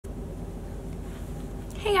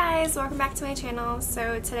guys, welcome back to my channel.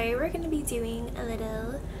 So today we're going to be doing a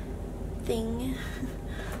little thing.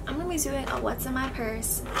 I'm going to be doing a what's in my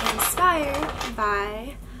purse inspired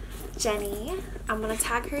by Jenny. I'm going to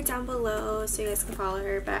tag her down below so you guys can follow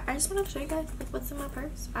her, but I just want to show you guys like what's in my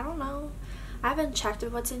purse. I don't know. I haven't checked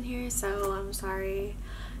what's in here, so I'm sorry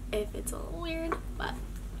if it's a little weird, but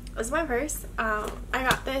it's my purse. I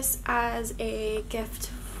got this as a gift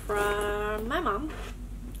from my mom.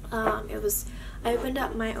 I opened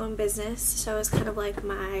up my own business, so it's kind of like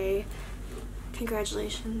my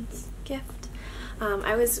congratulations gift.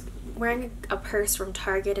 I was wearing a purse from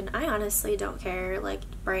Target, and I honestly don't care like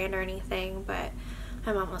brand or anything, but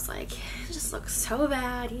my mom was like, it just looks so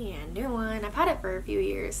bad, you need a new one. I've had it for a few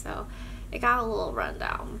years, so it got a little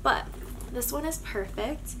rundown, but this one is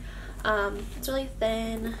perfect. It's really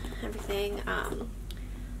thin, everything.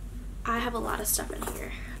 I have a lot of stuff in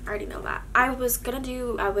here. I already know that. I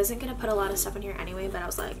wasn't gonna put a lot of stuff in here anyway, but I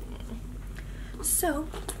was like, So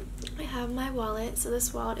I have my wallet. So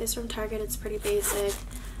this wallet is from Target. It's pretty basic.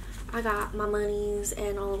 I got my monies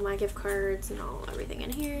and all of my gift cards and everything in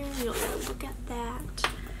here. You don't gotta look at that.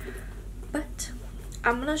 But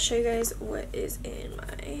I'm gonna show you guys what is in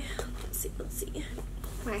my, let's see,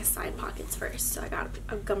 my side pockets first. So I got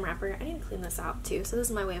a gum wrapper. I need to clean this out too. So this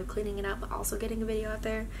is my way of cleaning it out, but also getting a video out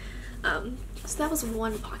there. So that was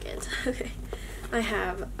one pocket. Okay, I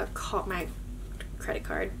have my credit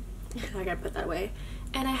card. I gotta put that away.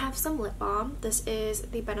 And I have some lip balm. This is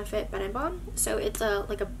the Benefit Bed and Balm. So it's a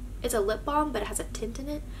lip balm, but it has a tint in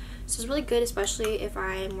it. So it's really good, especially if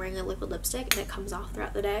I'm wearing a liquid lipstick and it comes off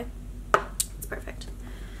throughout the day. It's perfect.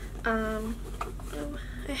 I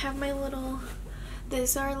have my little.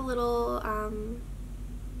 These are the little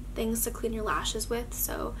things to clean your lashes with.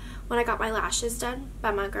 So when I got my lashes done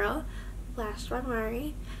by my girl, Lash by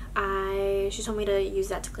Mari, she told me to use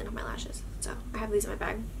that to clean up my lashes. So I have these in my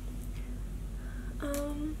bag.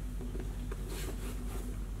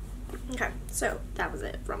 Okay, so that was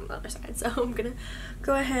it from the other side. So I'm gonna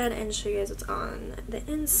go ahead and show you guys what's on the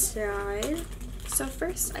inside. So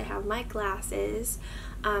first I have my glasses.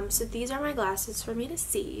 So these are my glasses for me to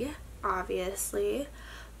see, obviously,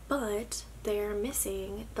 but they're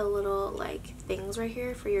missing the little like things right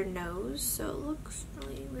here for your nose, so it looks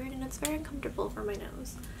really weird and it's very uncomfortable for my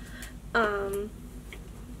nose.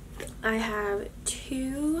 I have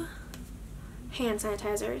two hand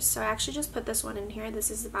sanitizers. So I actually just put this one in here. This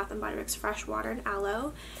is the Bath & Body Works Fresh Water and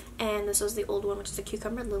Aloe, and this was the old one, which is the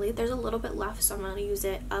Cucumber Lily. There's a little bit left, so I'm going to use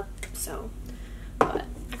it up. But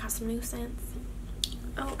I got some new scents.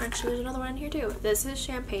 Oh, actually there's another one in here too. This is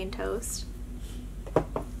Champagne Toast.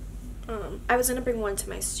 I was gonna bring one to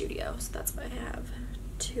my studio, so that's why I have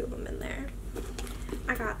two of them in there.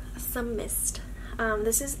 I got some mist.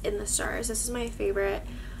 This is In the Stars. This is my favorite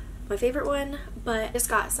one, but I just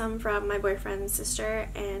got some from my boyfriend's sister,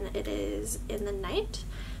 and it is In the Night.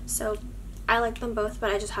 So I like them both,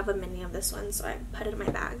 but I just have a mini of this one, so I put it in my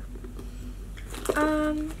bag.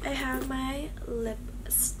 I have my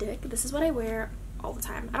lipstick. This is what I wear all the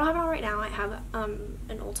time. I don't have it on right now. I have an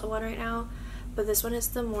Ulta one right now, but this one is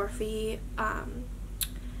the Morphe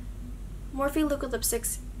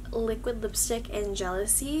liquid lipstick and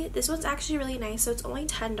Jealousy. This one's actually really nice. So it's only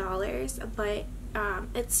 $10, but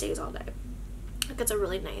it stays all day. Like, it's a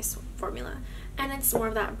really nice formula, and it's more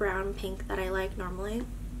of that brown pink that I like normally.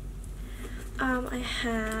 I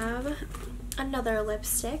have another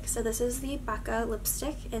lipstick. So this is the Becca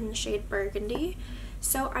lipstick in the shade Burgundy.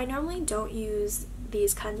 So I normally don't use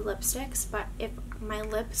these kinds of lipsticks, but if my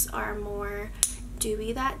lips are more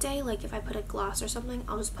dewy that day, like if I put a gloss or something,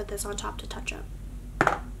 I'll just put this on top to touch up.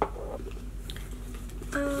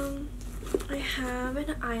 I have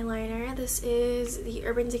an eyeliner. This is the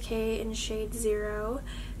Urban Decay in shade 0.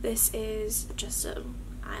 This is just an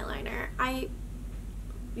eyeliner. I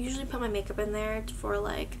usually put my makeup in there for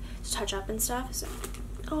like to touch up and stuff. So,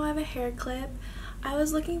 oh, I have a hair clip. I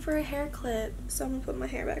was looking for a hair clip, so I'm gonna put my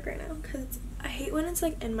hair back right now because I hate when it's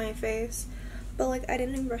like in my face, but like I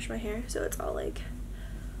didn't even brush my hair, so it's all like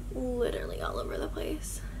literally all over the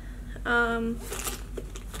place. I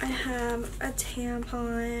have a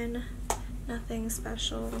tampon, nothing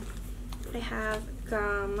special. I have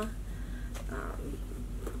gum.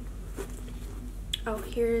 Oh,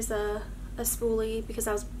 here's a spoolie because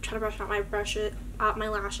I was trying to brush out my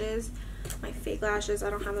lashes, my fake lashes.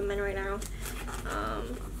 I don't have them in right now.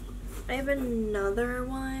 I have another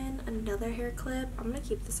one, another hair clip. I'm gonna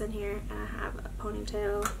keep this in here, and I have a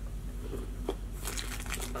ponytail.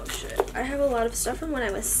 Oh shit, I have a lot of stuff from when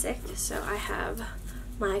I was sick. So I have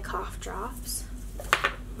my cough drops,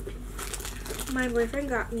 my boyfriend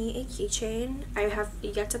got me a keychain. I have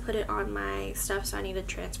yet to put it on my stuff, so I need to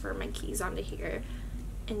transfer my keys onto here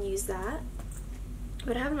and use that.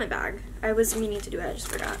 But I have it in my bag. I was meaning to do it, I just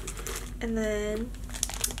forgot. And then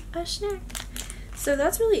a snack. So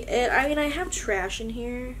that's really it. I mean, I have trash in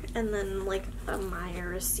here and then like a Maya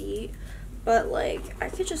receipt, but like I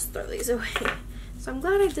could just throw these away. So I'm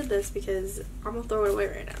glad I did this because I'm gonna throw it away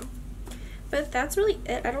right now. But that's really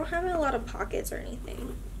it. I don't have a lot of pockets or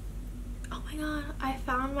anything. Oh my god, I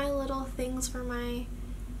found my little things for my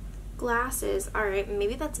glasses. Alright,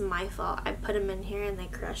 maybe that's my fault. I put them in here and they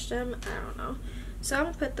crushed them. I don't know. So I'm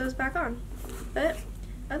gonna put those back on. But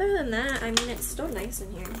other than that, I mean, it's still nice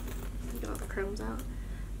in here. Get all the crumbs out.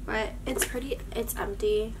 But it's pretty, it's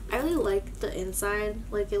empty. I really like the inside.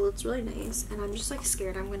 Like, it looks really nice. And I'm just like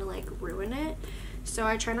scared I'm gonna like ruin it. So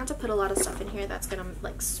I try not to put a lot of stuff in here that's gonna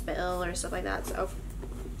like spill or stuff like that. So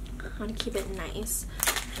I want to keep it nice.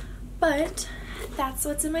 But that's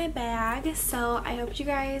what's in my bag. So I hope you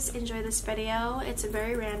guys enjoy this video. It's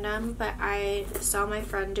very random, but I saw my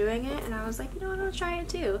friend doing it and I was like, you know what, I'll try it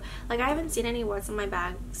too. Like, I haven't seen any what's in my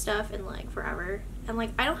bag stuff in like forever. And like,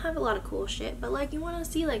 I don't have a lot of cool shit, but like, you want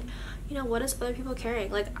to see like, you know, what is other people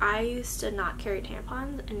carrying? Like, I used to not carry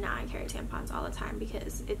tampons and now I carry tampons all the time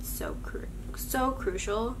because it's so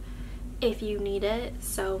crucial if you need it.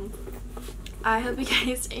 So I hope you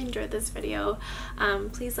guys enjoyed this video.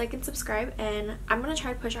 Please like and subscribe, and I'm gonna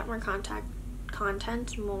try to push out more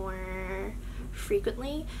content more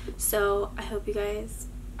frequently. So I hope you guys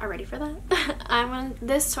are ready for that.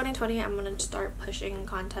 This 2020 I'm gonna start pushing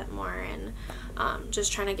content more and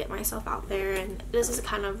just trying to get myself out there. And this is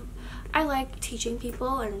kind of, I like teaching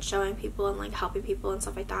people and showing people and like helping people and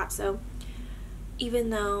stuff like that. So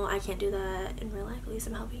even though I can't do that in real life, at least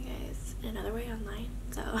I'm helping you guys in another way online.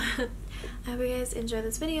 So I hope you guys enjoy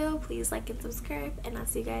this video. Please like and subscribe, and I'll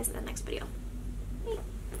see you guys in the next video.